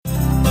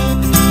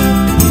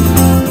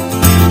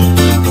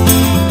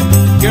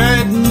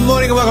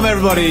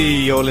everybody.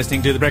 You're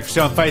listening to The Breakfast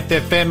Show on Faith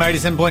FM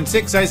 87.6,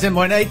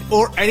 87.8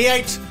 or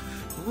 88.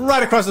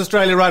 Right across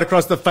Australia, right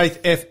across the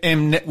Faith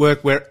FM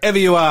network, wherever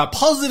you are.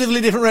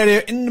 Positively Different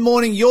Radio in the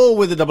morning. You're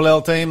with the Double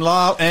L team,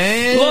 Lyle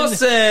and...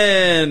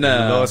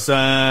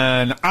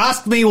 Lawson.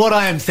 Ask me what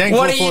I am thankful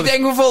for. What are you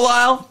thankful for,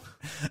 Lyle?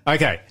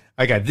 Okay.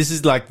 This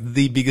is like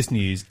the biggest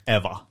news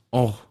ever.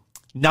 Oh.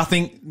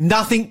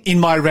 Nothing in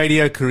my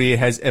radio career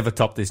has ever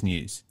topped this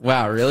news.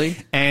 Wow, really?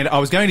 And I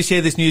was going to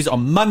share this news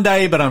on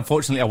Monday, but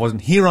unfortunately I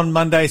wasn't here on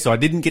Monday, so I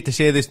didn't get to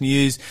share this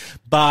news.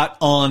 But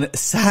on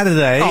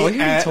Saturday,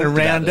 at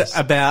around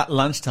about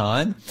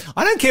lunchtime,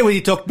 I don't care whether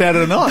you talked about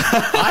it or not.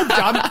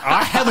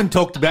 I haven't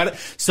talked about it.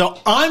 So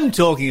I'm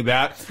talking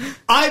about,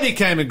 I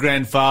became a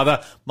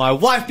grandfather. My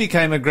wife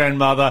became a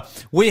grandmother.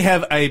 We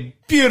have a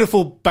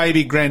beautiful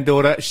baby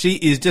granddaughter. She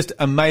is just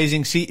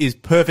amazing. She is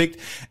perfect.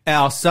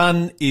 Our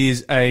son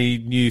is a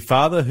new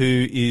father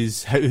who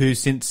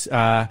since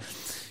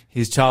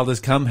his child has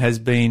come has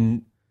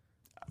been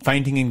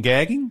fainting and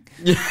gagging,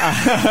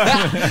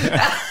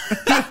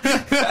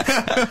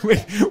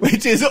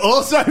 which is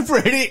also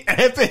pretty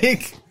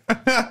epic.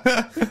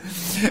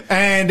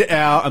 And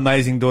our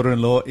amazing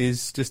daughter-in-law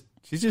she's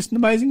just an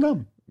amazing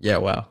mum. Yeah,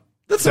 wow.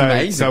 That's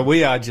amazing. So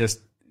we are just,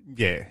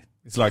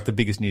 it's like the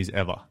biggest news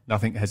ever.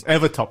 Nothing has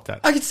ever topped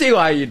that. I can see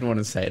why you'd want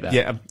to say that.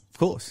 Yeah, of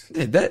course.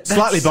 Yeah, that's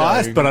slightly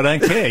biased, but I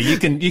don't care. You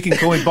can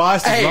call me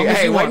biased as long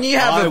as you want. When you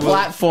have a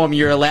platform,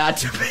 you're allowed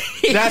to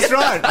be. That's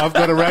right. I've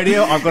got a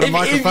radio. I've got a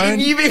microphone.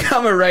 If you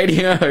become a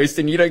radio host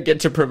and you don't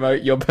get to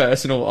promote your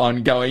personal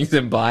ongoings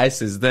and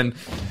biases, then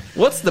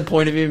what's the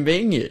point of him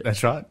being here?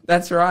 That's right.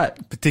 That's right.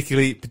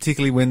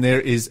 Particularly when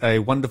there is a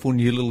wonderful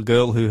new little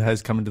girl who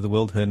has come into the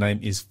world. Her name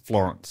is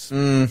Florence.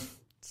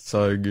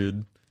 So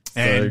good.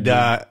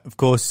 Of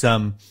course,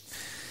 I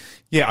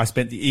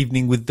spent the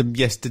evening with them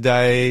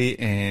yesterday,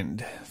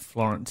 and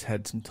Florence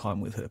had some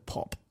time with her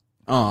pop.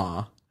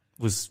 Ah,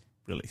 was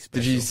really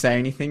special. Did you say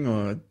anything,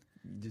 or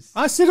just...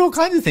 I said all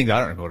kinds of things. I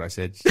don't remember what I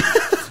said.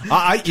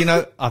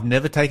 I've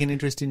never taken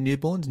interest in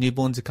newborns.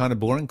 Newborns are kind of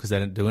boring because they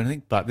don't do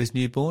anything, but this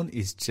newborn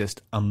is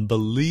just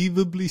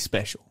unbelievably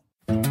special.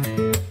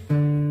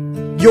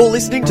 You're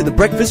listening to the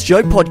Breakfast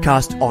Show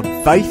podcast on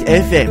Faith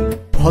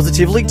FM.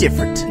 Positively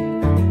different.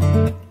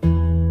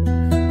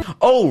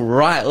 All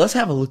right, let's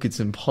have a look at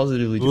some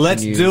positively different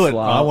Let's news. do it.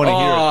 I want to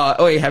hear it.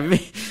 Oh, wait, have you...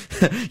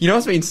 You know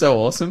what's been so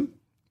awesome?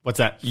 What's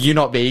that? You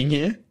not being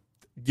here.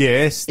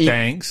 Yes,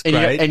 thanks.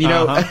 Great. And you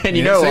know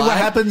see what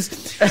happens.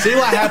 See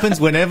what happens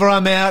whenever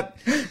I'm out.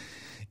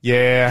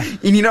 Yeah.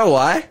 And you know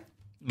why?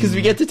 Because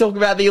we get to talk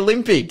about the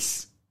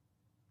Olympics.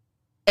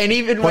 And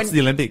What's the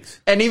Olympics?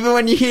 And even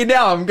when you're here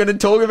now, I'm going to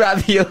talk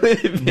about the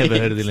Olympics. Never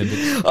heard of the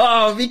Olympics.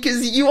 Oh,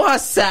 because you are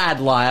sad,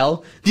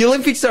 Lyle. The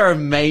Olympics are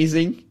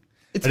amazing.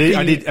 I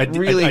did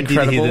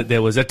hear that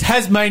there was a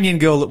Tasmanian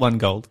girl that won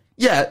gold.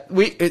 Yeah,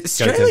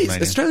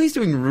 Australia's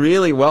doing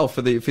really well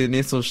for the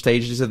initial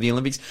stages of the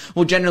Olympics.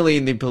 Well, generally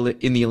in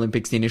the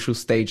Olympics, the initial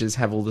stages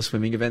have all the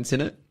swimming events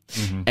in it,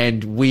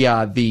 and we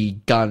are the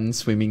gun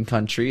swimming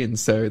country, and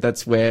so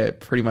that's where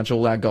pretty much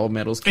all our gold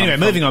medals come from.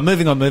 Moving on. What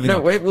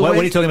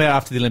are you talking about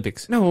after the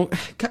Olympics? No,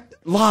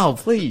 Lyle,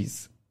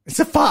 please. It's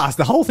a farce.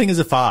 The whole thing is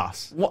a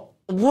farce.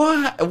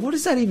 What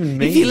does that even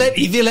mean?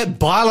 If you let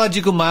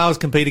biological males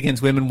compete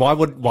against women, why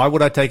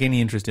would I take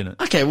any interest in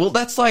it? Okay, well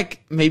that's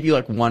maybe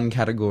one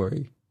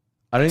category.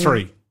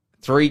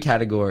 Three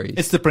categories.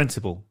 It's the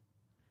principle.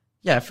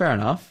 Yeah, fair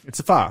enough. It's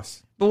a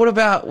farce. But what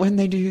about when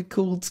they do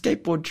cool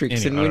skateboard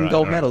tricks and win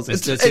gold medals?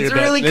 It's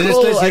really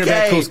cool. Let's hear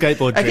about cool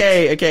skateboard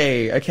tricks.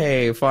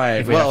 Okay,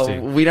 fine.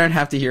 Well, we don't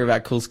have to hear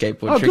about cool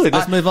skateboard tricks. Oh, good.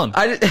 Let's move on.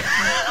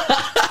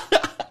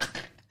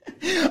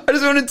 I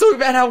just want to talk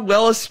about how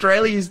well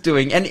Australia's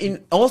doing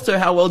and also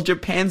how well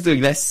Japan's doing.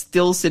 They're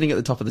still sitting at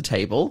the top of the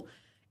table.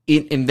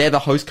 And they're the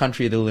host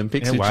country of the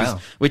Olympics,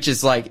 which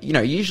is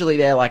usually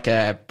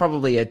they're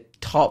probably a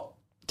top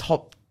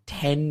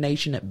 10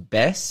 nation at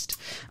best.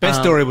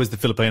 Best story was the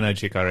Filipino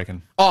chick, I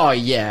reckon. Oh,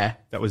 yeah.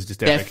 That was just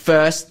their epic.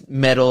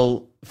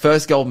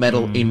 first gold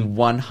medal in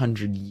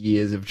 100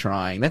 years of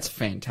trying. That's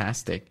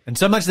fantastic. And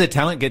so much of their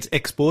talent gets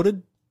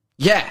exported.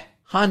 Yeah,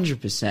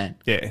 100%.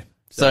 Yeah.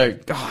 So,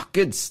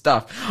 good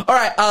stuff. All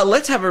right,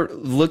 let's have a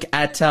look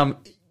at...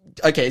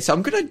 okay, so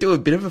I'm going to do a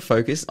bit of a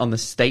focus on the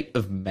state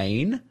of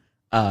Maine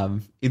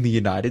in the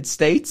United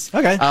States.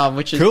 Okay,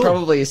 which is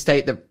probably a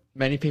state that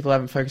many people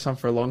haven't focused on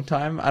for a long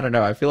time. I don't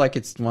know. I feel like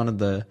it's one of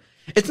the...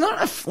 It's not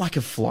like a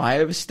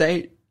flyover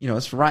state.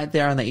 It's right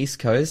there on the East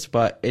Coast,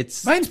 but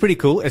it's... Maine's pretty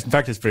cool. In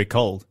fact, it's very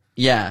cold.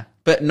 Yeah,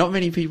 but not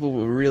many people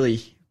will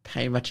really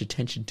pay much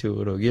attention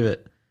to it or give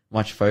it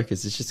much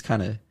focus. It's just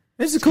kind of...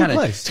 It's a cool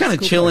place. It's kind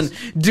of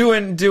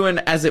chilling, doing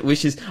as it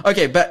wishes.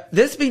 Okay, but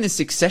there's been a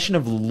succession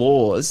of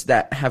laws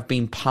that have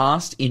been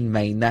passed in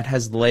Maine that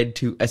has led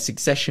to a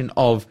succession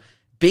of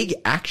big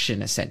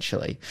action,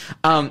 essentially.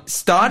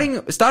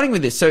 Starting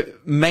with this, so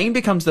Maine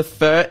becomes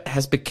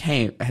has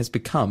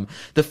become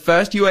the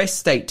first US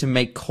state to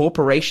make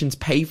corporations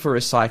pay for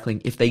recycling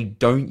if they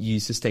don't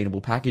use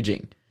sustainable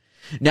packaging.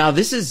 Now,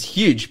 this is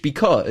huge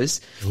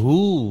because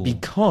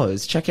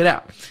check it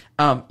out.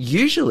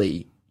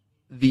 usually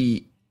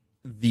the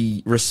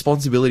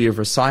responsibility of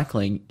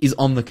recycling is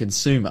on the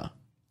consumer.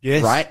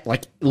 Yes. Right?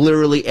 Like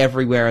literally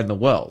everywhere in the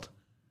world.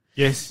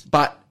 Yes.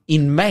 But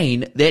in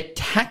Maine, they're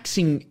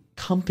taxing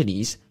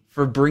companies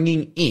for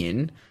bringing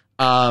in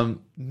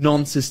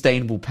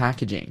non-sustainable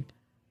packaging.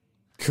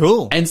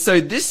 Cool. And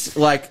so this,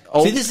 like...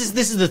 See, this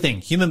is the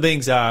thing. Human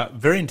beings are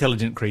very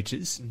intelligent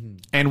creatures,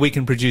 and we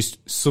can produce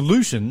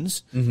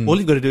solutions. All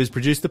you've got to do is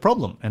produce the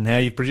problem. And now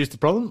you've produced the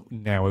problem,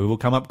 now we will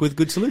come up with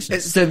good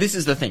solutions. So this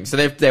is the thing. So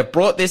they've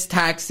brought this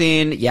tax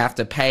in. You have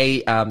to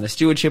pay the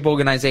stewardship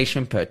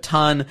organization per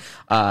ton.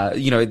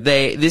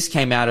 This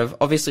came out of,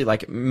 obviously,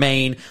 like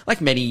Maine, like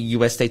many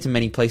US states and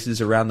many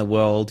places around the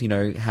world,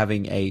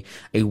 having a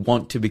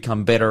want to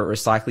become better at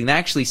recycling. They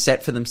actually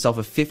set for themselves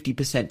a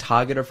 50%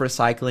 target of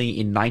recycling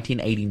in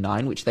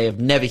 1989, which they have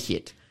never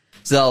hit.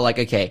 So they're like,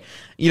 okay,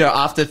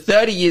 after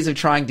 30 years of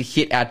trying to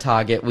hit our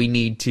target, we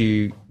need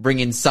to bring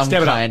in some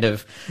kind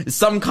of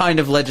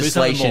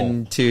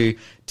legislation to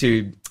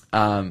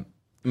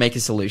make a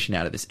solution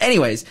out of this.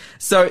 Anyways,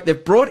 so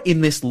they've brought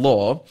in this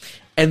law,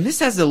 and this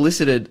has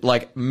elicited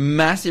like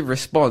massive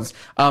response,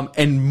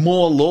 and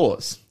more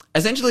laws.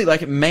 Essentially,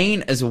 like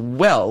Maine as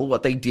well,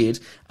 what they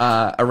did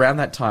around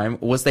that time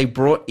was they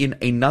brought in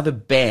another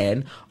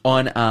ban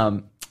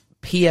on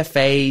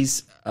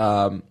PFAs,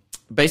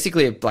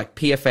 basically like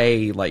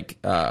PFA, like,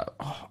 I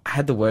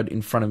had the word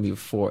in front of me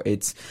before.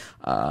 It's,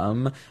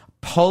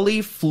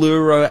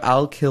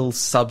 polyfluoroalkyl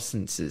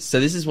substances. So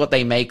this is what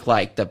they make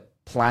like the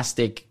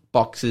plastic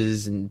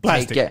boxes and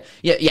plastic.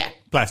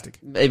 Plastic.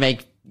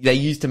 They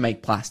used to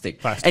make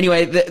plastic.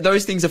 Anyway,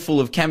 those things are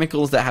full of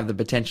chemicals that have the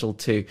potential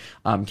to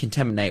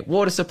contaminate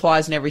water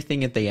supplies and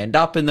everything if they end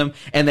up in them.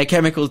 And they're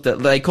chemicals that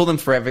they call them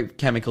forever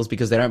chemicals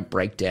because they don't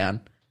break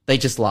down. They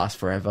just last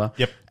forever.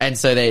 Yep. And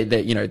so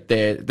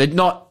they're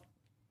not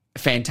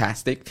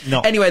fantastic.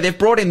 No. Anyway, they've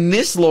brought in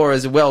this law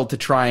as well to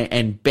try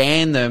and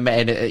ban them,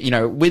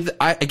 and with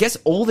I guess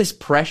all this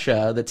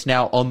pressure that's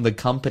now on the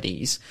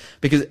companies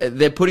because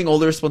they're putting all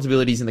the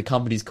responsibilities in the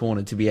company's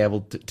corner to be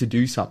able to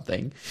do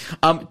something.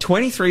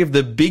 23 of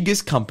the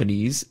biggest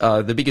companies,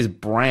 the biggest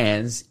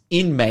brands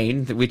in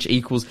Maine, which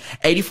equals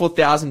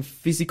 84,000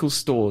 physical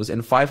stores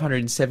and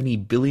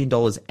 $570 billion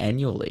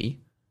annually,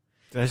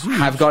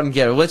 have gotten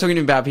together. We're talking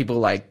about people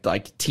like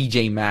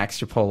TJ Maxx,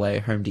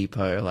 Chipotle, Home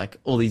Depot, like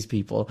all these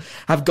people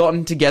have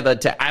gotten together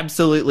to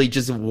absolutely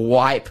just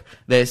wipe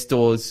their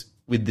stores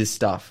with this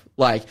stuff.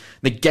 Like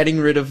they're getting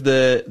rid of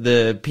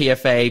the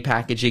PFA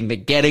packaging. They're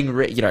getting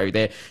rid,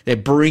 they're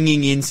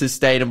bringing in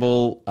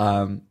sustainable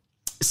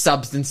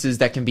substances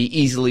that can be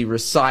easily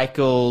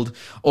recycled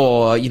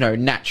or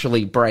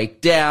naturally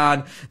break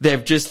down.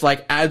 They've just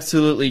like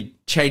absolutely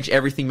changed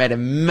everything, made a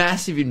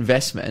massive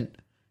investment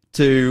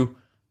to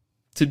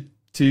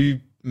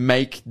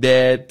make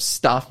their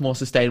stuff more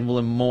sustainable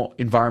and more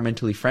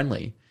environmentally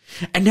friendly.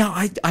 And now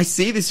I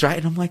see this, right?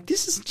 And I'm like,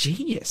 this is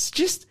genius.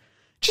 Just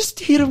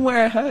hit them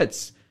where it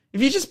hurts.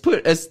 If you just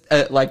put put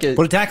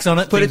a tax on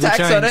it,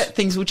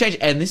 things will change.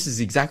 And this is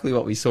exactly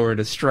what we saw in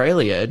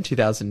Australia in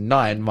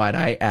 2009, might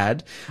I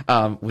add,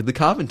 with the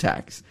carbon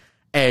tax.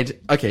 And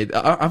okay,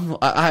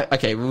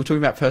 okay, we were talking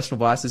about personal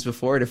biases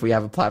before, and if we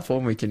have a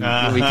platform, we can use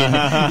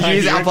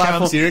our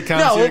platform. Here it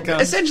comes.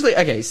 Essentially,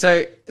 okay,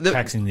 so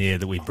taxing the air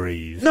that we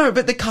breathe. No,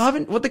 but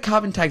what the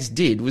carbon tax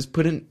did was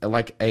put in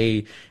like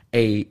a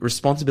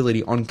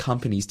responsibility on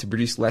companies to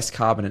produce less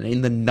carbon, and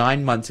in the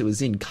 9 months it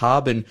was in,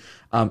 carbon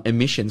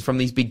emissions from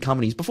these big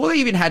companies, before they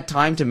even had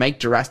time to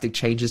make drastic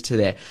changes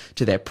to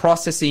their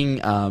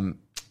processing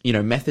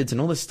methods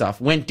and all this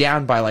stuff, went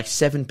down by like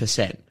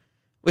 7%.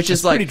 Which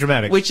is like, pretty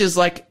dramatic. Which is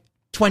like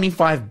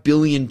 25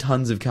 billion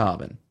tons of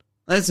carbon.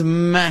 That's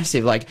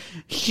massive, like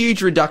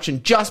huge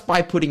reduction just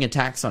by putting a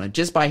tax on it,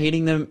 just by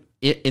hitting them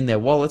in their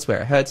wallets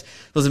where it hurts.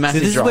 There's a massive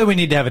drop. This is where we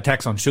need to have a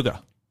tax on sugar.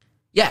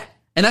 Yeah.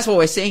 And that's what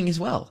we're seeing as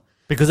well.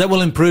 Because that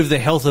will improve the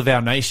health of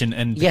our nation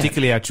and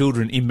particularly our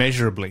children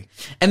immeasurably.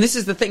 And this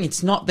is the thing.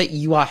 It's not that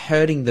you are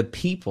hurting the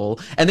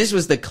people. And this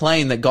was the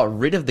claim that got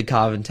rid of the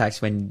carbon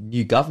tax when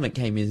new government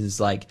came in,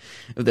 is like,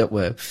 that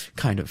were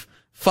kind of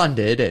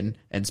funded and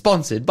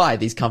sponsored by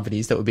these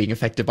companies that were being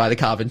affected by the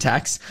carbon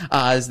tax,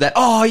 is that,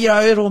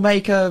 it'll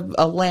make a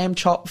lamb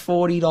chop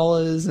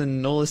 $40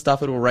 and all this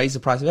stuff. It'll raise the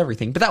price of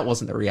everything. But that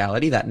wasn't the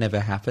reality. That never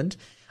happened.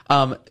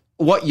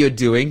 What you're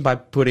doing by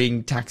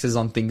putting taxes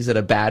on things that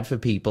are bad for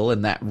people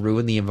and that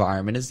ruin the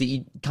environment is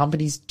that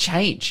companies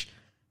change.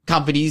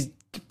 Companies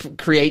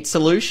create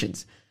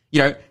solutions.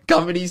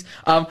 Companies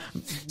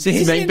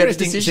make better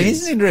decisions. So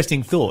here's an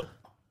interesting thought.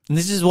 And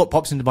this is what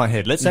pops into my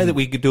head. Let's say that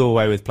we could do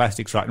away with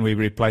plastics, right, and we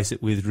replace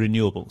it with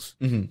renewables.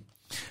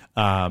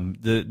 Mm-hmm.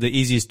 The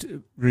easiest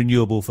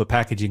renewable for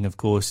packaging, of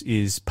course,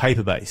 is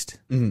paper-based.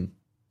 Mm-hmm.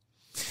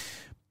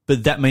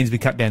 But that means we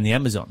cut down the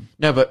Amazon.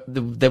 No, but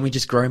then we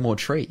just grow more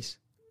trees.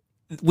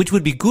 Which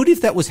would be good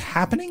if that was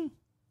happening,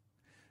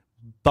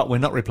 but we're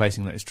not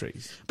replacing those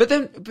trees. But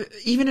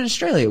even in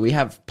Australia, we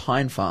have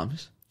pine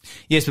farms.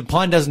 Yes, but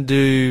pine doesn't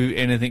do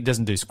anything,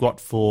 doesn't do squat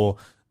for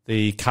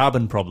the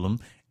carbon problem.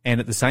 and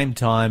at the same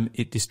time,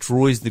 it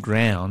destroys the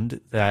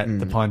ground that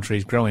the pine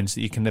trees grow in, so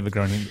you can never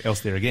grow anything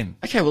else there again.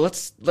 Okay, well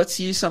let's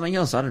use something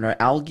else. I don't know,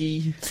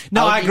 algae.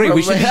 No, I agree.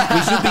 We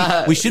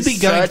should be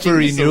going for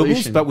renewables,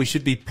 solution. but we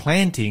should be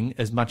planting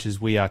as much as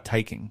we are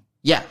taking.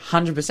 Yeah,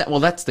 100%. Well,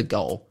 that's the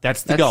goal.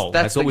 That's the goal.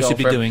 That's what we should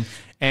be doing.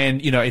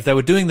 And, if they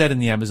were doing that in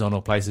the Amazon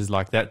or places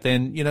like that,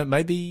 then,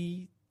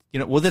 maybe,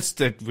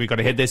 we've got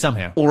to head there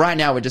somehow. Well, right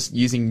now we're just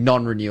using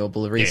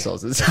non-renewable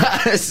resources.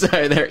 Yeah. So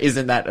there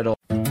isn't that at all.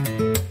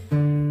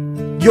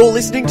 You're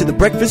listening to the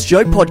Breakfast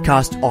Show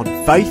podcast on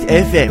Faith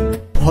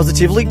FM.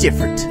 Positively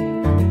different.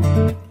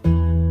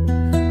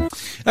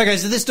 Okay,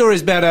 so this story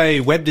is about a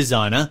web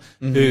designer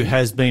who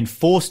has been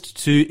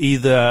forced to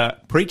either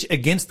preach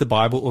against the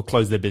Bible or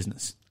close their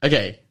business.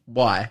 Okay,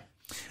 why?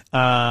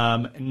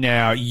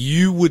 Now,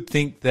 you would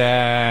think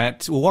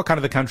that, what kind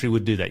of a country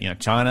would do that?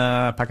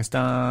 China,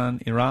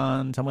 Pakistan,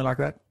 Iran, somewhere like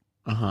that?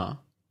 Uh-huh.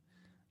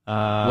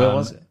 Where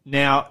was it?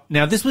 Now,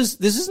 this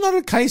is not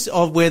a case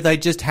of where they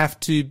just have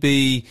to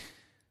be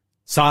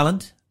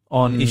silent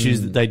on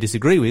issues that they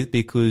disagree with,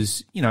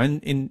 because,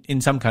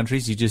 in some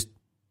countries,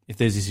 if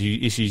there's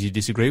issues you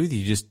disagree with,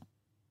 you just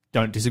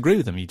don't disagree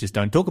with them. You just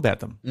don't talk about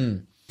them.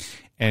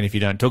 And if you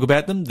don't talk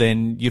about them,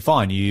 then you're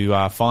fine. You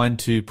are fine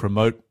to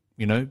promote,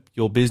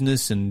 your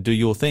business and do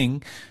your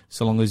thing,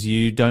 so long as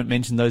you don't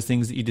mention those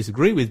things that you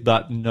disagree with.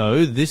 But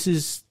no, this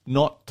is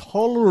not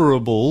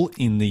tolerable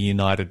in the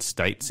United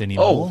States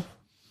anymore.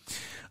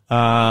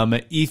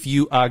 If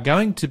you are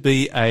going to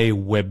be a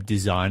web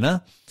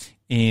designer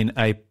in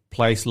a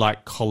place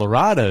like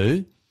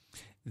Colorado,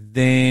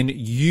 then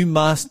you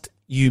must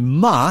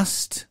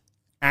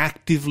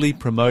actively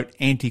promote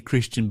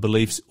anti-Christian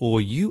beliefs, or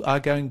you are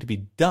going to be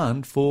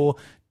done for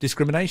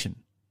discrimination.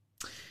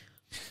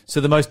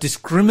 So the most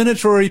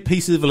discriminatory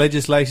piece of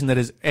legislation that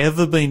has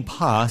ever been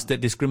passed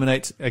that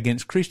discriminates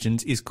against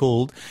Christians is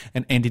called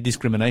an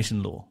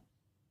anti-discrimination law.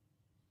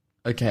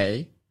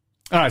 Okay.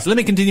 All right, so let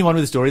me continue on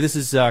with the story. This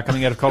is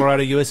coming out of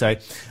Colorado, USA.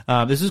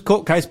 This is a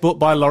court case brought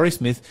by Laurie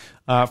Smith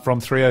from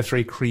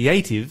 303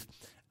 Creative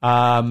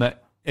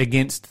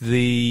against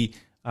the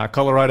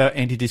Colorado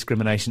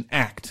Anti-Discrimination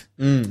Act.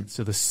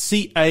 So the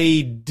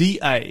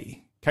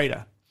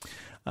CADA.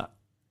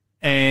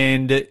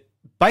 And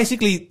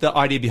basically the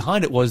idea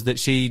behind it was that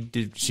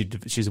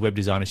she's a web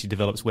designer. She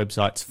develops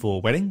websites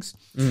for weddings.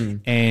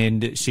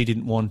 And she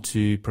didn't want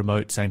to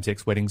promote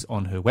same-sex weddings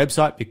on her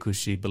website because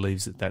she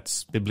believes that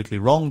that's biblically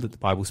wrong, that the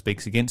Bible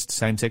speaks against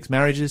same-sex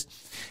marriages.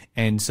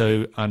 And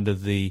so under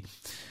the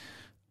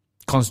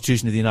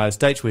Constitution of the United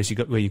States, where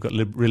you've got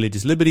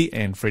religious liberty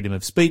and freedom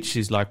of speech,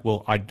 she's like,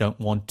 well, I don't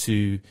want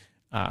to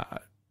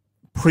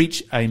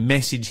preach a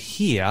message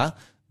here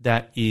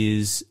that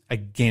is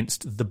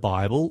against the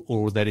Bible,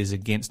 or that is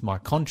against my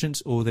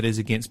conscience, or that is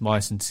against my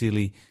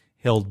sincerely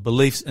held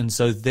beliefs, and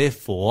so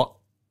therefore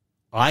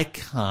I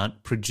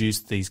can't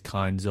produce these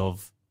kinds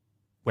of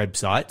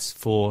websites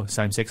for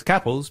same-sex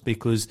couples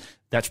because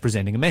that's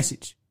presenting a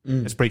message.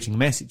 That's preaching a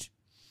message.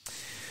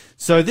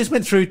 So this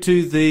went through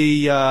to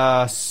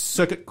the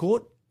Circuit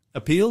Court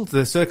Appeals,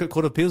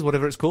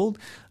 whatever it's called.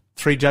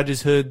 3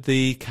 judges heard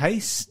the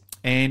case,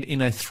 and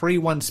in a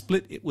 3-1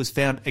 split, it was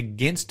found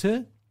against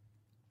her,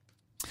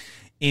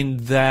 in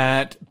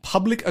that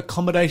public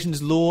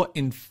accommodations law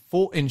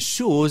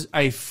ensures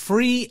a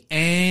free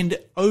and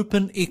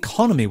open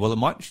economy. Well, it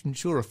might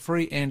ensure a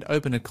free and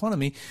open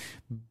economy,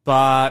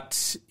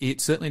 but it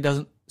certainly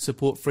doesn't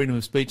support freedom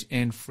of speech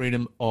and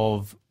freedom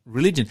of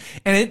religion.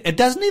 And it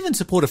doesn't even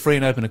support a free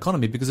and open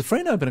economy, because a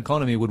free and open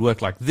economy would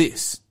work like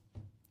this.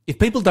 If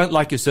people don't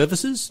like your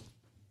services,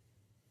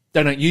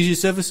 they don't use your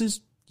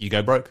services, you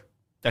go broke.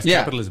 That's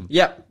capitalism.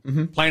 Yeah.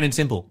 Plain and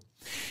simple.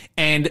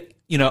 And,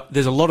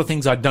 there's a lot of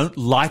things I don't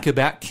like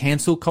about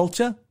cancel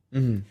culture,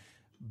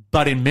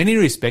 but in many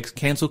respects,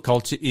 cancel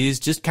culture is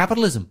just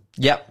capitalism.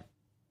 Yep.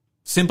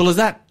 Simple as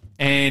that.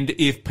 And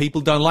if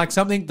people don't like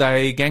something,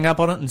 they gang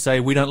up on it and say,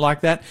 we don't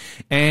like that.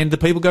 And the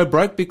people go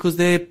broke because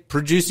they're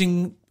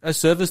producing a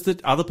service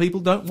that other people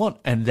don't want.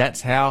 And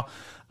that's how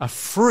a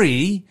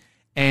free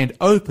and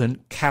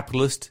open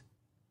capitalist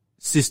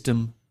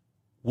system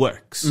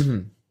works.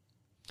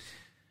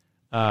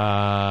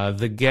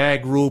 The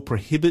gag rule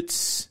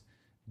prohibits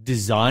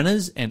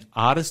designers and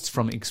artists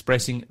from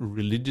expressing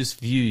religious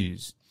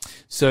views.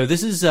 So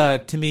this is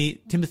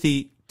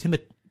Timothy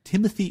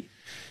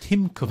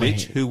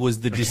Timkovich, who was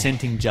the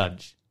dissenting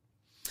judge.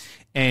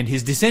 And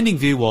his dissenting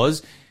view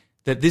was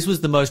that this was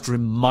the most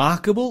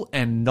remarkable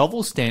and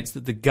novel stance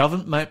that the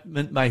government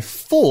may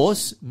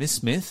force Miss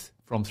Smith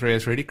from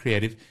 303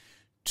 Creative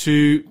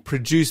to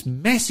produce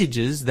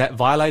messages that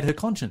violate her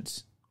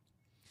conscience.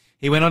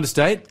 He went on to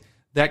state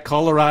that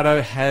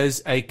Colorado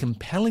has a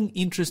compelling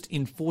interest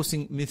in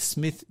forcing Miss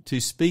Smith to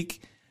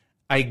speak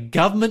a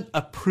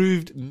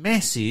government-approved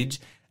message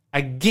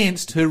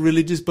against her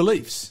religious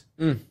beliefs.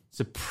 It's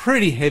a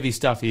pretty heavy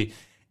stuff here.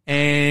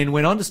 And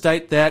went on to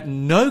state that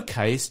no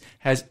case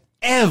has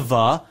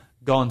ever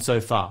gone so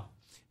far.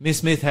 Miss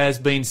Smith has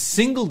been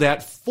singled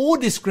out for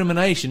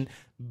discrimination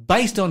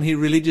based on her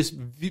religious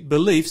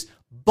beliefs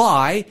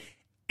by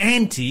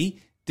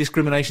anti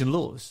discrimination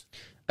laws.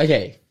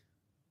 Okay.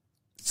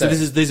 So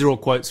these are all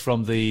quotes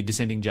from the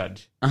dissenting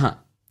judge. Uh-huh.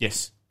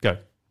 Yes, go.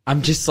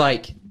 I'm just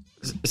like,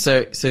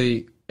 so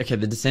okay,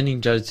 the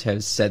dissenting judge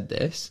has said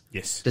this.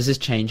 Yes. Does this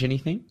change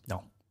anything?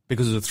 No,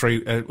 because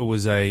it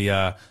was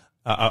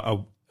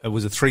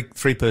a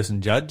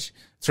three-person judge,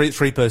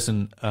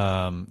 three-person.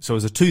 So it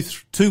was a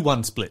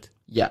 2-1 split.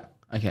 Yeah.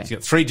 Okay. So you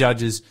got 3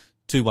 judges,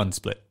 2-1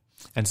 split.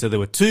 And so there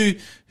were 2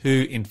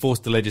 who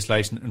enforced the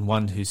legislation and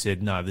 1 who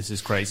said, no, this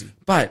is crazy.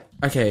 But,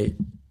 okay,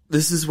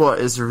 this is what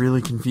is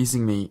really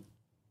confusing me.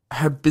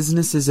 Her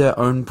business is her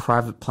own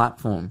private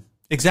platform.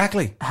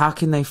 Exactly. How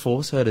can they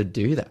force her to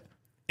do that?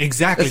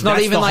 Exactly. It's not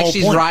That's even the like whole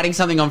she's point. writing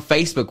something on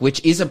Facebook,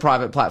 which is a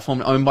private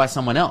platform owned by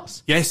someone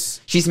else. Yes.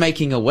 She's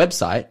making a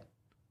website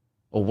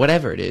or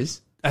whatever it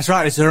is. That's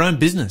right. It's her own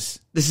business.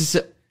 There's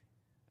a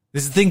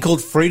thing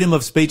called freedom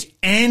of speech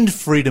and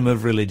freedom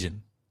of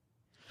religion.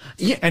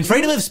 Yeah. And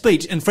freedom of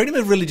speech and freedom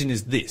of religion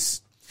is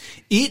this.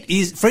 It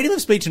is freedom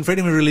of speech and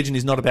freedom of religion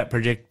is not about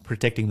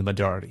protecting the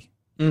majority.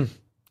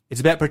 It's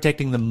about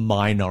protecting the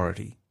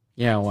minority.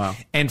 Yeah, wow.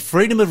 And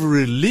freedom of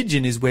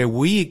religion is where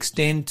we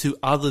extend to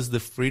others the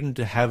freedom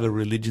to have a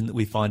religion that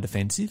we find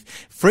offensive.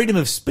 Freedom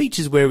of speech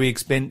is where we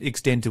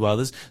extend to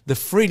others the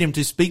freedom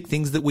to speak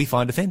things that we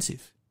find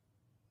offensive.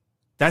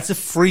 That's a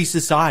free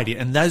society,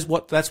 and that's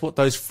what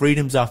those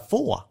freedoms are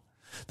for.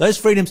 Those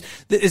freedoms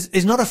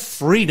is not a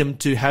freedom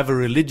to have a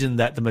religion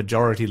that the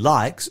majority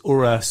likes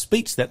or a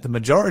speech that the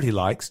majority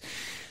likes.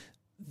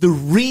 The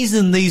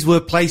reason these were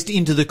placed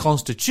into the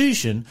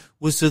Constitution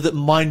was so that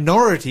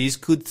minorities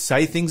could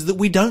say things that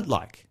we don't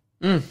like.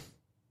 You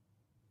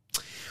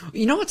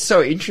know what's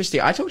so interesting?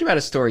 I talked about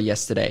a story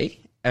yesterday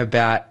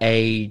about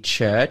a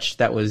church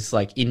that was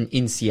like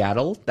in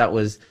Seattle that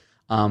was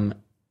went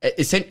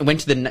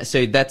to the,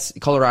 so that's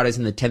Colorado's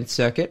in the 10th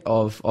Circuit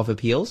of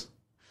appeals.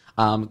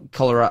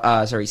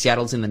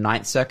 Seattle's in the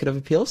 9th Circuit of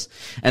Appeals,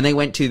 and they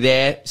went to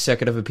their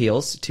Circuit of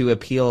Appeals to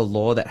appeal a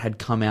law that had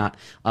come out,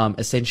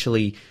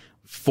 essentially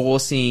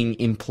forcing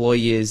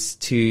employers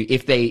to,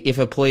 if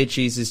an employer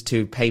chooses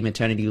to pay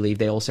maternity leave,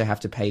 they also have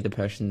to pay the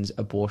person's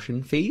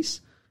abortion fees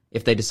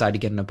if they decide to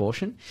get an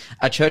abortion.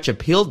 A church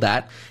appealed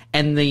that,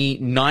 and the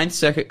 9th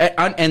Circuit,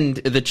 and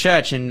the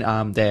church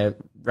and their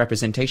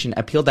representation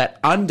appealed that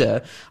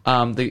under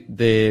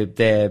their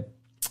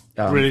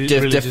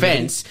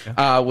defense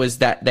was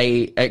that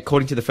they,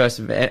 according to the First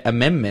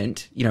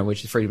Amendment,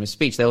 which is freedom of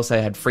speech, they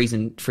also had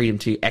freedom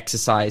to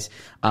exercise,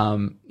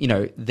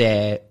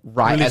 their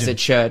right religion as a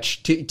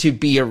church to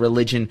be a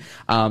religion.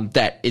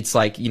 That it's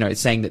like,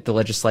 it's saying that the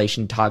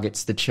legislation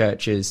targets the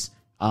church's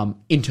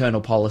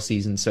internal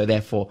policies, and so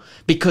therefore,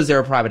 because they're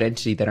a private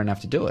entity, they don't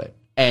have to do it.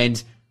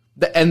 And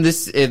the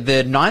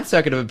 9th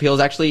Circuit of Appeals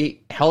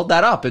actually held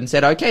that up and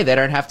said, okay, they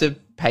don't have to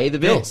pay the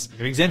bills.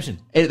 Yeah, exemption.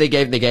 They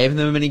gave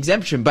them an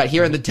exemption. But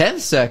here in the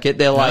 10th Circuit,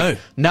 they're like,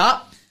 nah,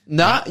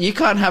 you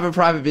can't have a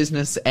private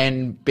business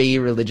and be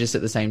religious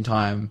at the same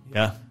time.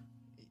 Yeah.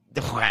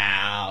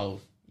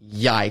 Wow.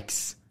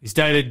 Yikes. He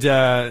stated,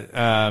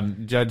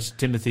 Judge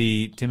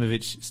Timothy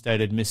Timovich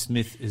stated, Miss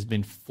Smith has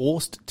been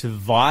forced to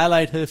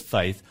violate her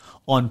faith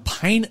on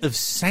pain of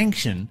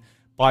sanction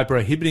by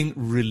prohibiting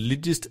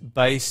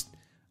religious-based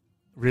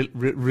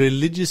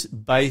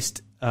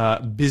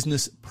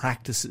business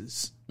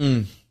practices.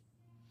 The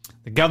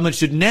government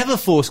should never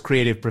force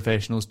creative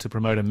professionals to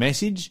promote a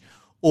message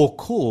or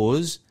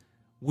cause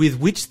with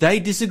which they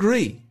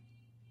disagree.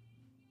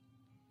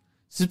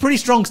 This is pretty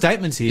strong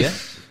statements here,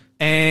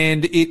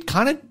 and it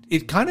kind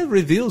of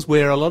reveals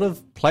where a lot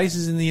of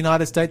places in the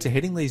United States are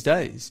heading these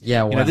days.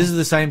 Yeah, wow. This is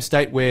the same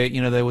state where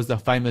there was the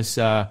famous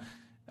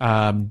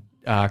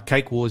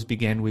cake wars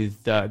began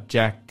with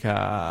Jack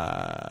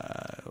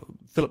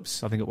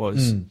Phillips, I think it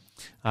was,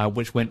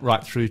 which went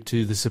right through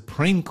to the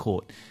Supreme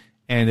Court.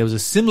 And there was a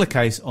similar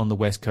case on the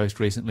West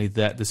Coast recently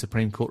that the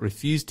Supreme Court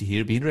refused to hear.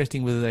 It'd be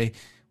interesting whether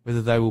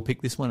they will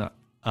pick this one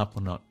up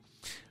or not.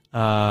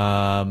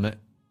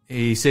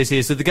 He says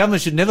here, so the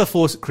government should never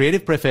force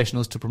creative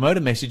professionals to promote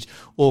a message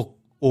or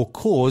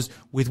cause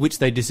with which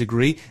they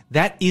disagree.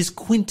 That is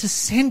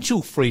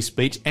quintessential free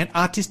speech and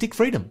artistic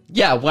freedom.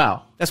 Yeah,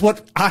 wow. That's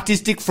what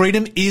artistic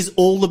freedom is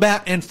all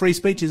about, and free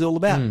speech is all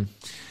about.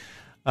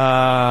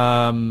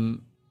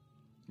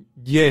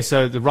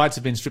 So the rights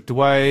have been stripped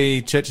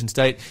away, church and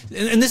state.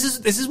 And this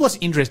is what's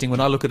interesting when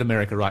I look at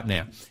America right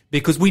now,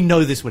 because we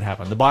know this would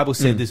happen. The Bible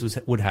said this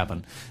would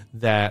happen,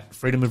 that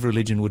freedom of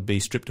religion would be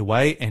stripped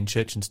away and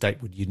church and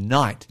state would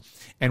unite.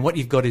 And what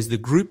you've got is the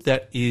group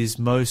that is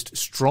most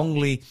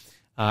strongly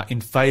in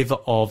favor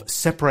of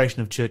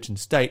separation of church and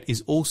state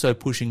is also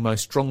pushing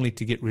most strongly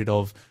to get rid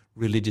of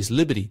religious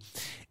liberty.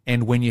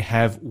 And when you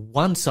have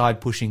one side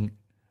pushing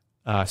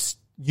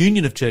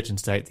union of church and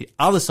state, the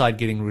other side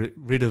getting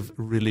rid of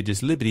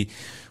religious liberty,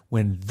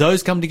 when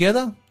those come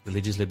together,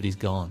 religious liberty is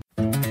gone.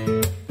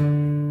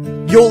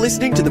 You're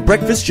listening to the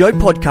Breakfast Show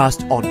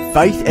podcast on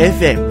Faith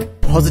FM.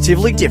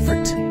 Positively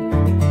different.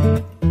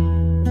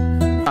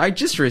 I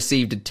just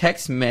received a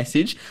text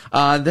message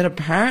that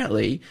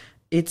apparently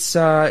it's,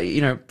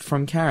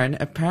 from Karen,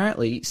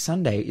 apparently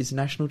Sunday is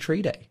National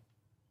Tree Day.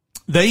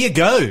 There you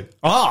go.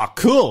 Oh,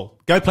 cool.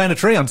 Go plant a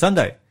tree on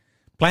Sunday.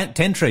 Plant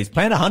 10 trees.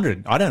 Plant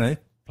 100. I don't know.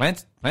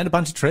 Plant a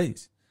bunch of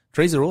trees.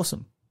 Trees are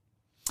awesome.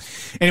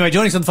 Anyway,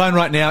 joining us on the phone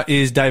right now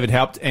is David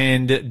Haupt.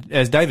 And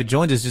as David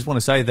joins us, just want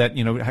to say that,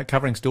 you know,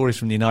 covering stories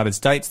from the United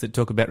States that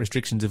talk about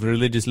restrictions of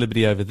religious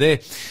liberty over there,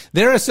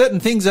 there are certain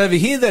things over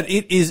here that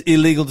it is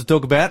illegal to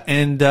talk about.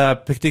 And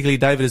particularly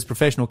David, as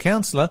professional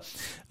counsellor,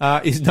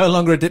 is no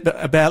longer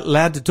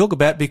allowed to talk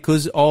about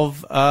because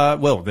of,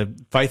 the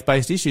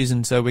faith-based issues.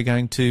 And so we're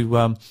going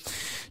to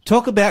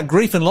talk about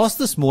grief and loss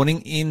this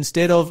morning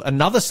instead of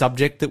another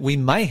subject that we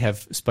may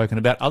have spoken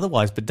about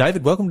otherwise. But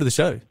David, welcome to the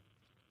show.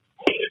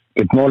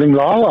 Good morning,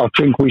 Lyle. I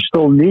think we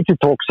still need to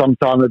talk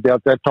sometime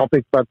about that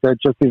topic, but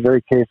just be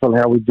very careful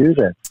how we do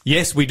that.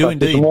 Yes, we do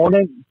indeed.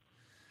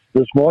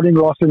 This morning,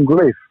 loss and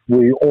grief.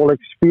 We all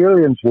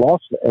experience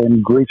loss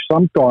and grief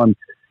sometime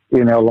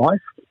in our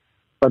life,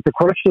 but the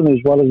question is,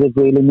 what does it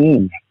really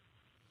mean?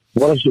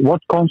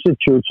 What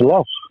constitutes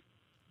loss?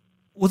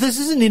 Well, this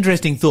is an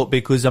interesting thought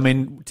because, I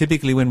mean,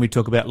 typically when we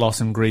talk about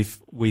loss and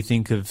grief, we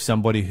think of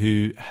somebody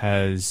who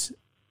has,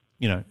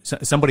 you know,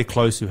 somebody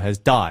close who has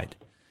died.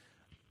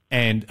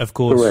 And, of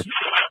course, correct.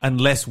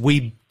 Unless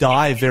we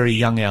die very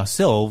young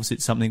ourselves,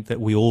 it's something that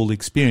we all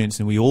experience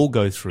and we all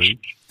go through.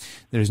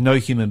 There is no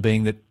human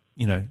being that,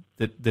 you know,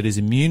 that is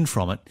immune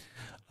from it.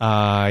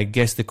 I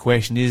guess the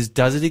question is,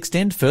 does it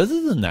extend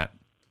further than that?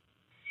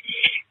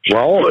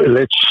 Well,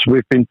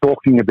 we've been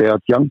talking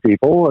about young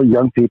people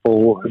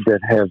that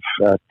have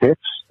pets,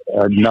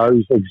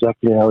 knows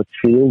exactly how it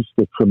feels,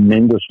 the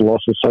tremendous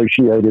loss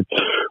associated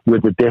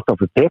with the death of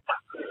a pet.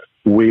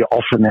 We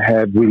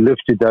live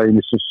today in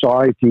a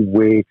society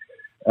where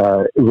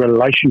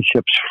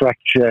relationships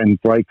fracture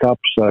and break up.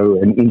 So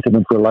an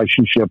intimate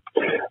relationship,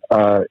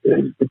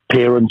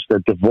 parents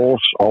that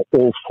divorce are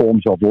all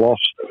forms of loss,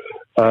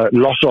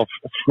 loss of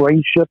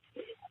friendship,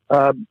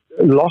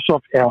 loss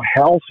of our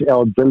health,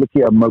 our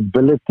ability, our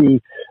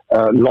mobility,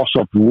 loss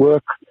of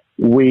work.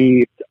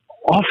 We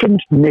often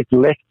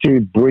neglect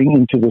to bring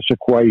into this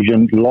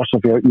equation loss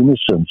of our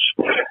innocence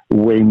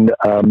when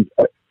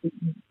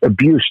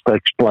abuse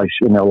takes place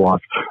in our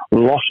life,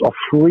 loss of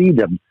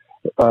freedom,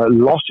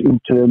 loss in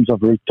terms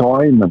of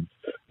retirement,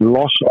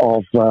 loss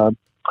of a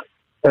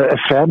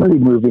family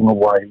moving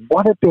away.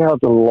 What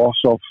about the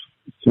loss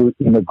through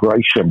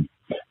immigration?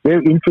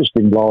 Very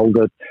interesting, Lyle,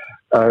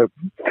 that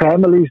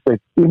families that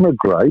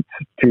immigrate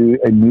to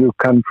a new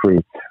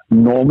country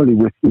normally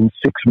within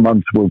 6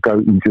 months will go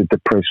into a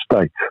depressed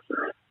state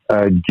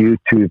due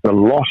to the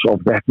loss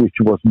of that which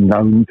was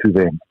known to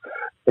them.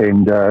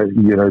 And,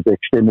 the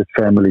extended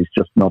family is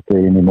just not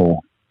there anymore.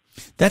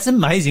 That's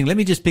amazing. Let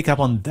me just pick up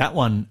on that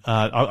one.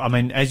 I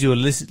mean, as you were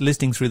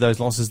listing through those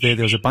losses there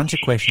was a bunch of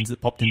questions that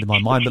popped into my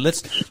mind. But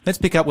let's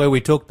pick up where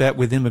we talked about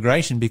with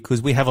immigration,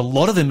 because we have a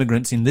lot of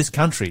immigrants in this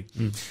country.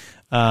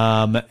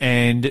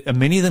 And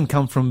many of them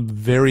come from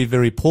very,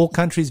 very poor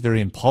countries,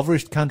 very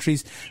impoverished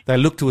countries. They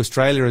look to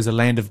Australia as a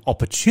land of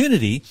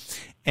opportunity.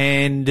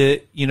 And,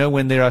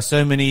 when there are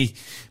so many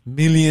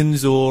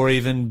millions or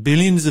even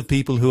billions of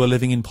people who are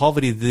living in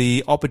poverty,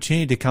 the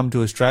opportunity to come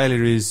to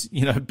Australia is,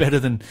 better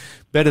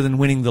than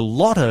winning the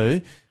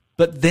lotto.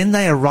 But then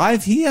they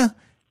arrive here,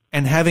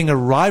 and having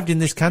arrived in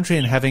this country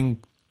and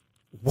having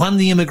won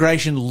the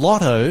immigration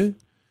lotto,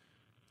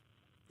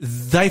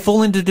 they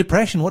fall into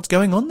depression. What's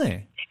going on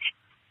there?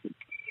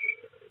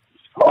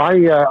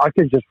 I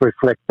can just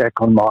reflect back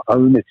on my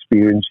own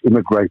experience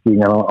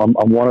immigrating, and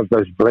I'm one of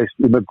those blessed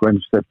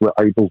immigrants that were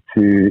able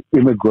to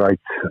immigrate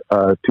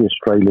to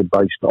Australia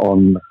based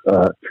on,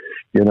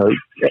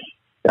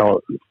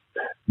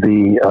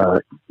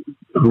 the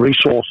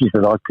resources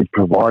that I could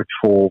provide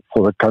for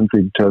the country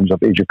in terms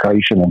of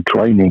education and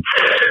training.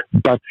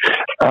 But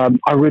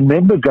I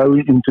remember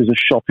going into the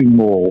shopping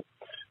mall,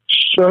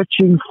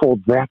 searching for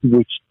that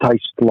which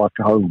tastes like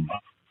home.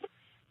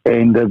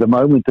 And the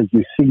moment that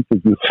you think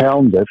that you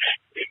found it,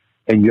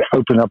 and you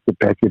open up the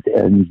packet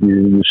and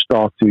you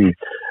start to,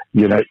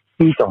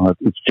 eat on it,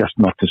 it's just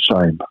not the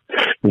same.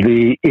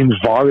 The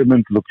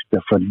environment looks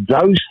different.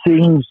 Those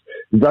things,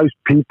 those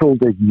people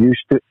that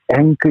used to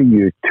anchor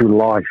you to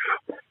life,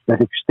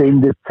 that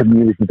extended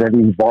community, that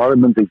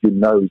environment that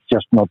is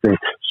just not there.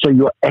 So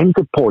your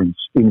anchor points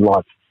in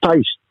life,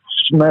 taste,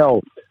 smell,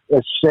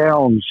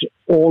 sounds,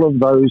 all of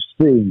those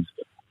things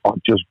are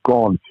just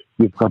gone.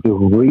 You've got to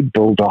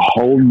rebuild a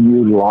whole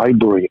new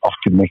library of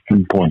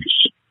connecting points.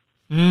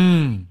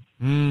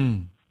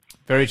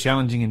 Very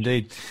challenging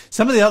indeed.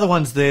 Some of the other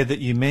ones there that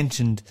you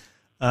mentioned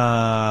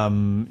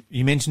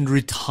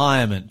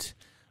retirement,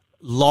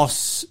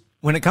 loss.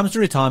 When it comes to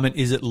retirement,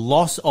 is it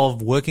loss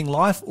of working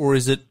life, or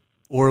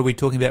are we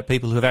talking about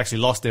people who have actually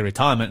lost their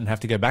retirement and have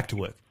to go back to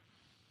work?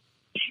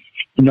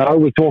 No,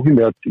 we're talking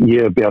about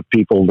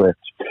people that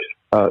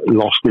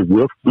lost their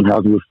work. In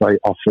other words, they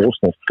are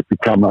forced to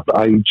become of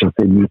age that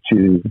they need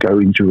to go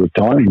into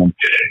retirement.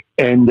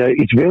 And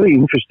it's very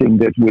interesting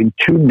that when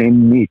two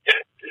men meet,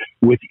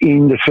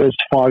 within the first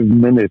 5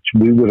 minutes,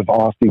 we would have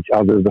asked each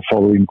other the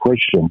following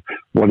question: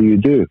 what do you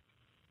do?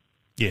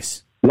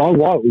 Yes. Why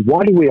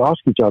do we ask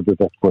each other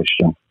that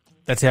question?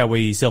 That's how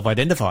we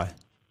self-identify.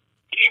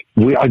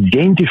 We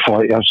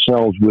identify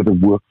ourselves with the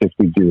work that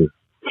we do.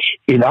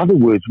 In other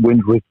words, when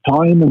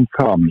retirement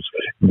comes,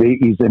 there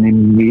is an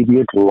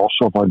immediate loss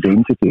of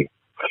identity,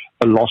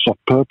 a loss of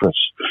purpose.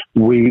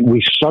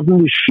 We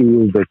suddenly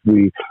feel that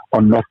we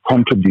are not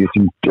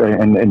contributing,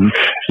 and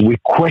we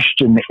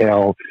question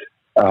our,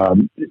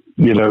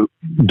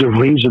 the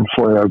reason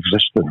for our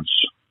existence.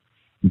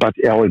 But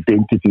our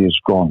identity is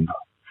gone.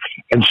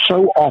 And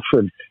so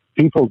often,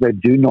 people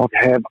that do not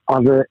have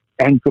other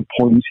anchor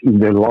points in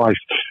their life,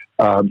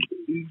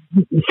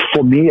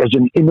 for me as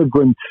an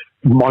immigrant,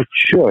 my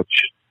church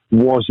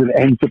was an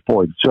anchor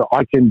point. So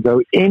I can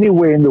go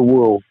anywhere in the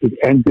world, it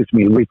anchors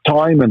me.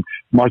 Retirement,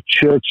 my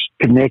church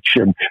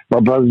connection, my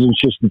brothers and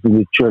sisters in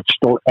the church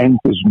still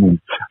anchors me.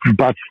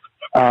 But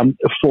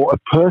for a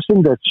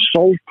person that's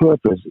sole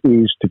purpose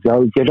is to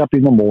go, get up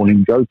in the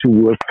morning, go to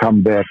work,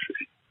 come back,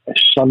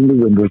 suddenly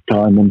when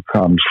retirement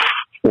comes,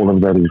 all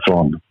of that is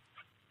gone.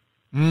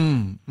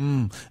 And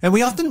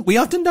we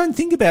often don't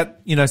think about,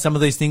 some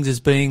of these things as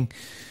being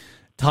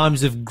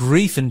times of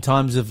grief and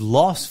times of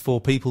loss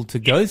for people to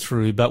go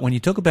through. But when you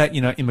talk about,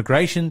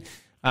 immigration,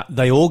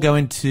 they all go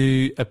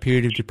into a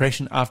period of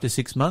depression after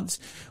 6 months.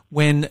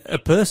 When a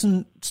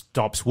person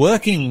stops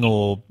working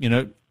or,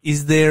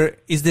 is there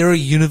a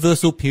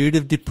universal period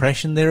of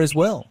depression there as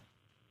well?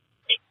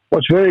 Well,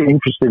 it's very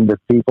interesting that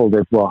people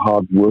that were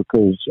hard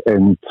workers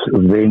and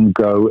then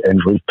go and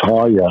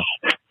retire.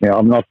 Now,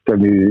 I'm not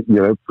going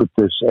to, put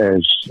this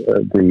as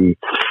every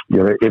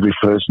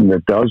person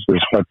that does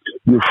this, but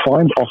you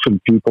find often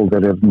people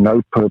that have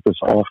no purpose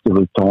after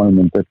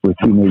retirement, that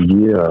within a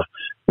year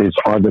there's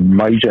either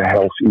major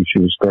health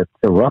issues that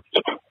erupt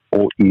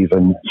or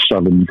even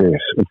sudden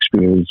death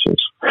experiences.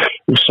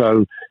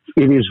 So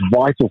it is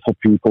vital for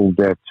people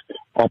that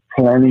are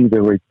planning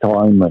their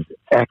retirement,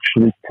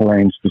 actually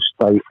plans to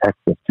stay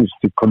active, just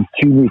to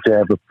continue to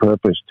have a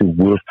purpose to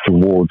work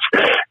towards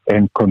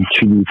and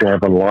continue to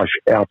have a life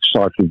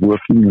outside the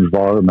working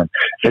environment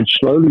and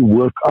slowly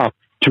work up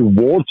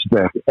towards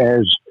that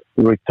as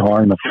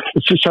retirement.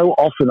 It's just so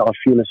often I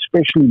feel,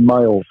 especially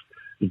males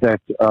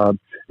that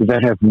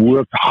have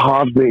worked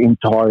hard their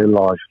entire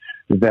life,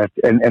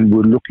 and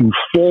we're looking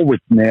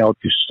forward now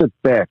to sit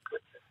back.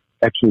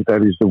 Actually,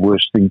 that is the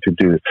worst thing to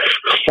do.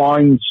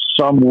 Find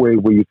somewhere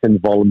where you can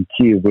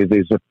volunteer, where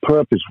there's a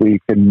purpose, where you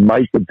can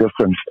make a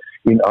difference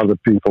in other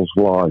people's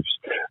lives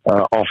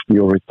after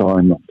your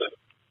retirement.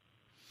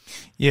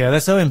 Yeah,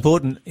 that's so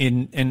important.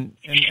 And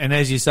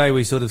as you say,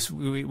 we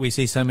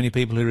see so many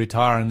people who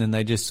retire and then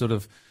they just sort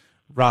of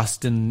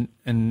rust and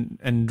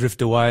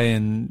drift away,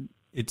 and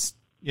it's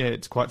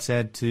quite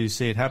sad to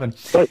see it happen.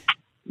 But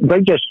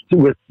they just,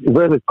 with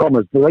inverted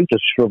commas, they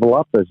just shrivel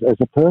up as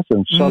a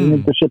person, suddenly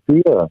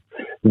disappear.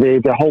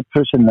 Their whole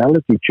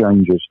personality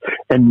changes,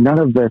 and none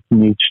of that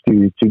needs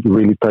to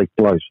really take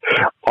place.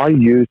 I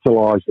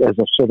utilize, as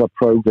I set up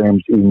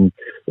programs in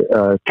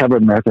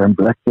Cabramatta and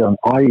Blacktown,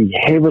 I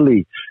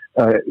heavily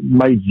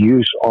made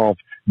use of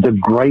the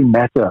grey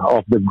matter,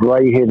 of the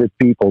grey-headed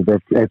people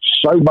that have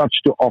so much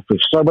to offer,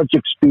 so much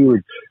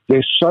experience.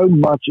 There's so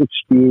much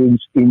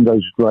experience in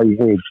those grey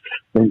heads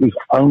that if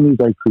only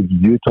they could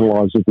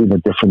utilize it in a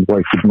different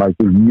way, could make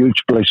a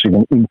huge blessing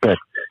and impact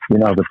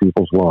in other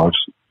people's lives.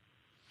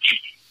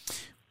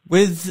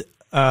 With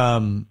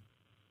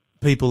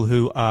people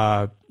who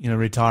are,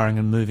 retiring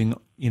and moving,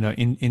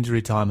 into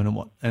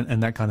retirement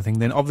and that kind of thing,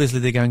 then obviously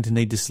they're going to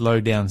need to slow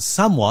down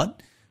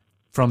somewhat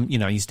from,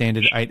 your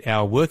standard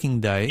 8-hour working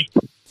day.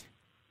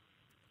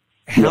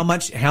 How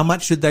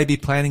much should they be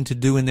planning to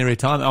do in their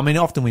retirement? I mean,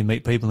 often we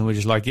meet people and we're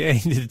just like, yeah,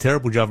 you did a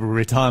terrible job of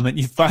retirement.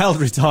 You failed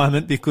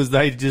retirement because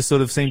they just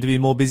sort of seem to be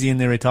more busy in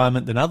their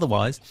retirement than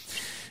otherwise.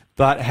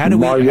 But how do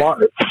we?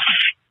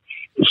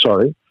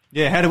 Sorry.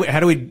 Yeah, how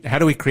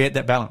do we create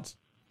that balance?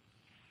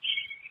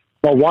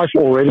 My wife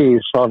already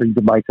is starting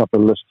to make up a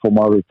list for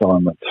my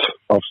retirement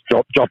of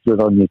jobs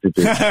that I need to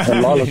do.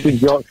 And Lila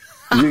thinks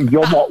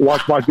your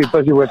wife might be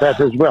busy with that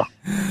as well.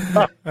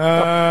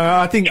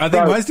 I think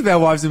most of our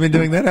wives have been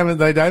doing that, haven't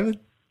they, David?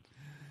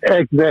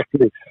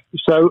 Exactly.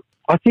 So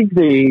I think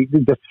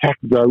the fact,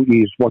 though,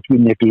 is what we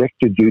neglect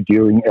to do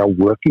during our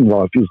working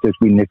life is that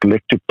we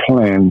neglect to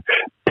plan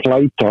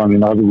playtime,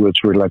 in other words,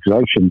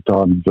 relaxation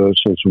time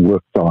versus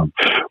work time.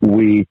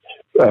 We,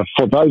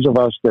 for those of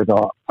us that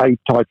are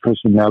A-type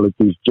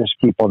personalities, just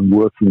keep on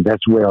working.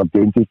 That's where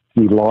identity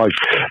lies.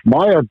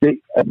 My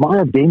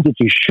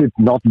identity should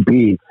not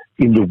be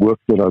in the work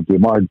that I do.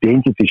 My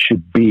identity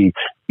should be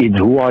in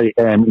who I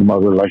am in my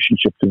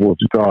relationship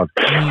towards God.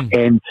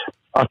 And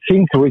I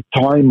think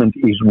retirement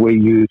is where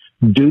you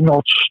do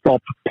not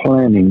stop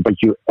planning, but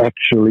you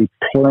actually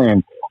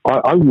plan.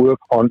 I work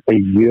on a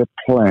year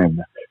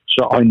plan,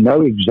 so I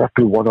know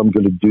exactly what I'm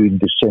going to do in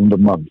December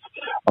month.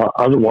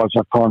 Otherwise,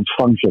 I can't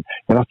function.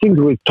 And I think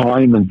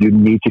retirement, you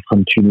need to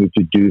continue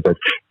to do that.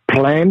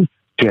 Plan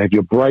to have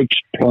your breaks,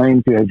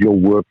 plan to have your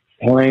work,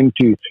 plan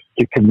to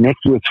connect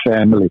with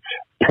family,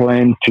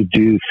 plan to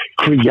do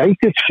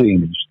creative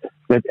things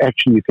that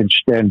actually you can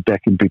stand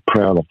back and be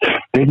proud of.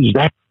 There is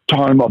that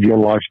time of your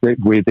life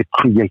where the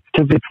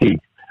creativity,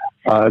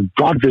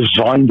 God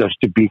designed us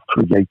to be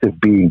creative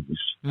beings.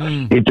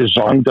 He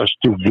designed us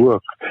to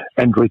work,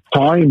 and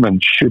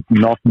retirement should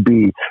not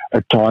be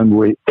a time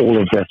where all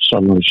of that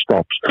suddenly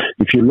stops.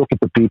 If you look at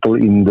the people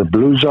in the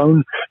blue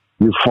zone,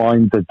 you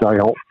find that they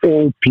are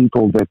all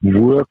people that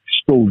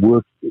still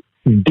work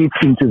deep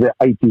into their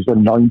 80s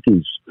and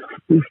 90s.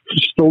 They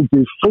still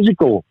do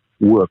physical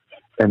work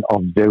and are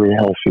very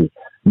healthy,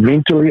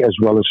 mentally as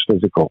well as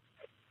physical.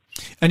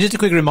 And just a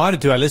quick reminder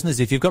to our listeners,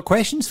 if you've got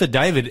questions for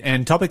David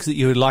and topics that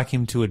you would like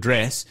him to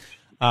address,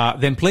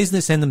 then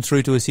please send them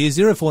through to us here.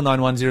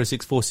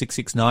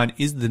 0491064669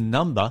 is the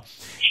number.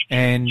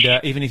 And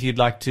even if you'd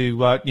like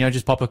to,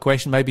 just pop a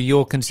question, maybe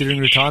you're considering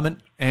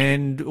retirement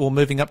or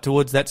moving up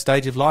towards that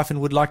stage of life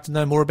and would like to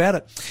know more about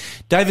it.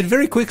 David,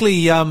 very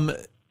quickly,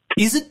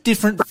 is it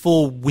different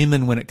for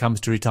women when it comes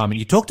to retirement?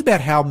 You talked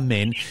about how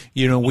men,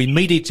 we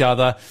meet each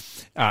other,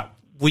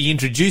 we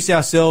introduce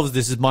ourselves,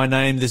 this is my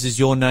name, this is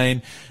your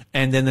name,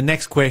 and then the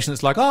next question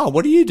it's like, oh,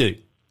 what do you do?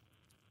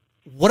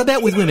 What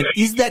about with women?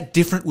 Is that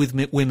different with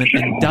women,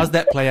 and does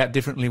that play out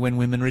differently when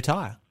women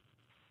retire?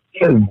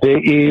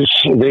 There is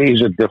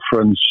a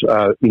difference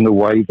in the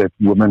way that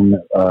women,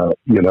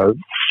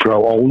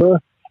 grow older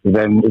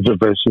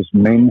versus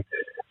men.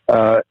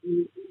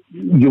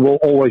 You will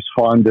always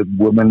find that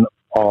women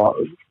are,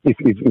 if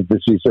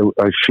this is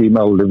a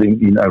female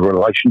living in a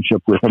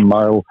relationship with a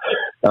male,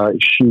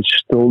 she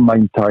still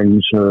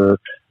maintains her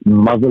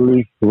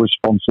motherly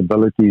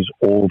responsibilities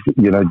of,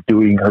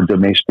 doing her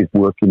domestic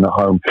work in the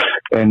home.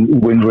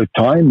 And when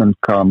retirement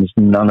comes,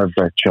 none of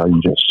that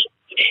changes.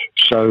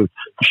 So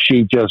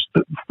she just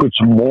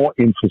puts more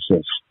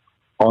emphasis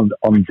on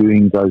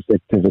doing those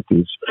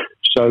activities.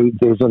 So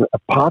there's a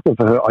part of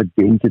her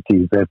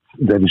identity that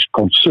is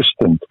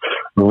consistent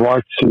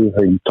right through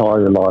her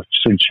entire life,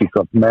 since she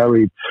got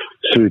married,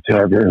 through to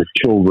have her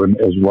children,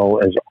 as well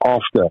as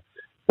after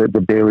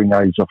the bearing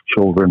age of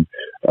children,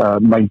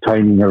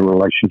 maintaining a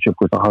relationship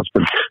with her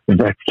husband,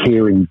 that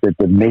caring, the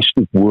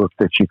domestic work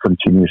that she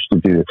continues to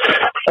do.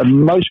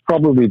 And most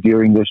probably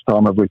during this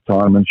time of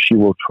retirement, she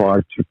will try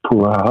to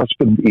pull her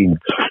husband in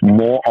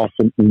more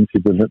often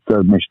into the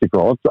domestic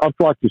role. I'd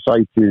like to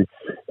say to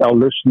our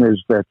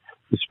listeners that,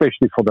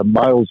 especially for the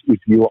males, if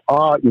you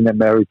are in a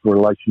married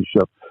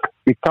relationship,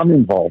 become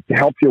involved.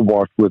 Help your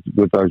wife with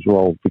those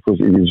roles, because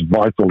it is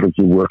vital that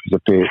you work as a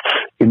pair.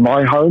 In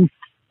my home,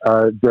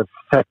 the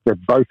fact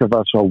that both of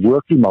us are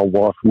working, my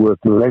wife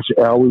works less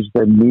hours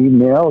than me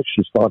now.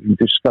 She's starting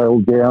to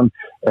scale down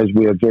as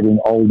we are getting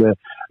older,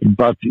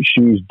 but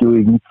she's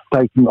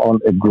taking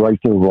on a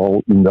greater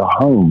role in the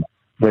home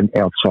than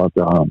outside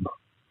the home.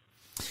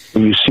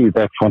 And you see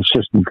that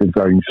consistently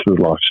going through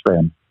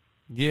lifespan.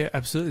 Yeah,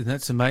 absolutely.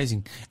 That's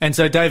amazing. And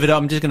so, David,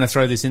 I'm just going to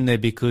throw this in there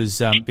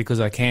because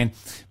I can.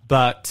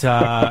 But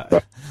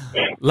I'm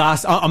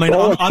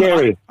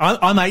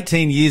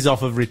 18 years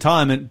off of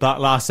retirement. But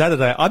last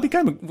Saturday,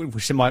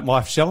 my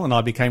wife Shell and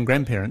I became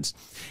grandparents.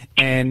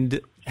 And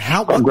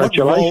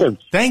congratulations!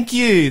 Thank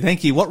you.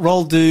 What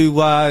role do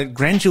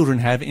grandchildren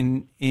have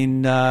in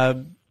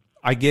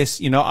I guess,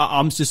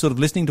 I'm just sort of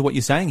listening to what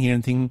you're saying here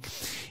and thinking,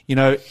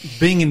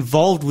 being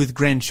involved with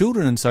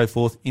grandchildren and so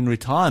forth in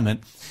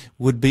retirement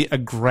would be a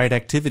great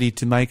activity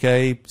to make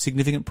a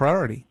significant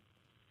priority.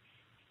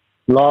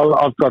 Well,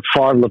 I've got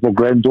 5 little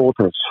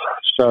granddaughters.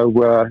 So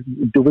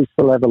do we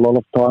still have a lot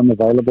of time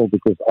available?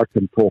 Because I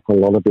can talk a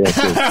lot about this.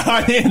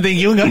 I think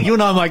you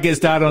and I might get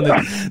started on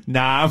this.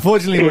 Nah,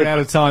 unfortunately we're out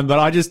of time, but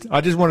I just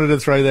wanted to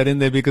throw that in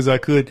there because I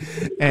could.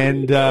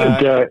 And,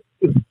 the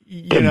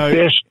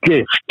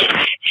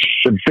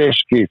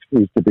best gift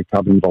is to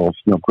become involved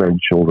in your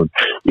grandchildren.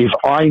 If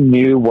I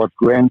knew what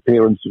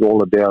grandparents is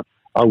all about,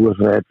 I would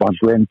have had my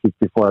grandkids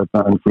before I had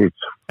my own kids.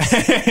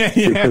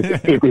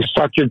 Because it is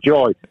such a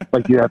joy,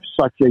 but you have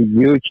such a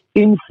huge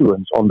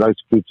influence on those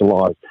kids'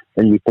 lives,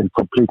 and you can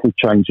completely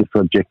change the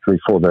trajectory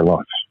for their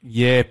lives.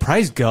 Yeah,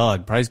 praise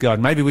God.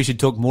 Maybe we should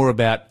talk more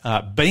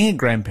about being a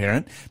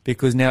grandparent,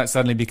 because now it's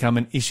suddenly become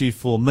an issue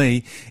for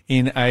me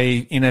in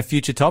a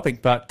future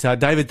topic. But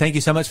David, thank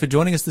you so much for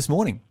joining us this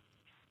morning.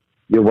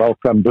 You're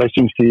welcome.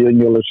 Blessings to you and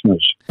your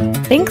listeners.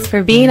 Thanks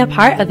for being a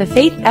part of the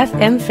Faith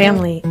FM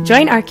family.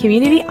 Join our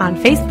community on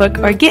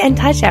Facebook or get in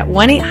touch at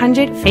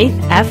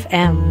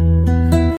 1-800-FAITH-FM.